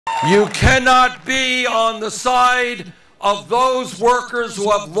You cannot be on the side of those workers who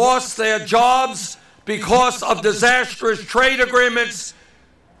have lost their jobs because of disastrous trade agreements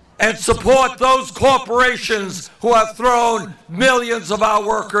and support those corporations who have thrown millions of our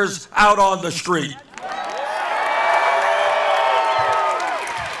workers out on the street.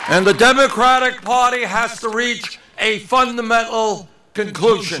 And the Democratic Party has to reach a fundamental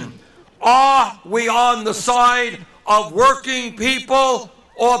conclusion. Are we on the side of working people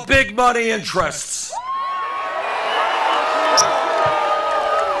or big money interests?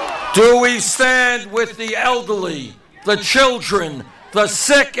 Do we stand with the elderly, the children, the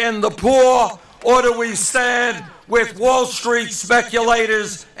sick and the poor, or do we stand with Wall Street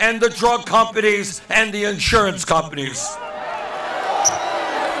speculators and the drug companies and the insurance companies?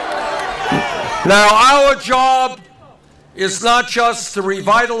 Now, our job is not just to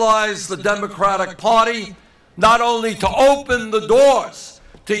revitalize the Democratic Party, not only to open the doors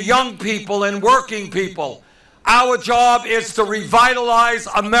to young people and working people. Our job is to revitalize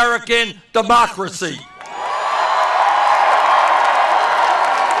American democracy.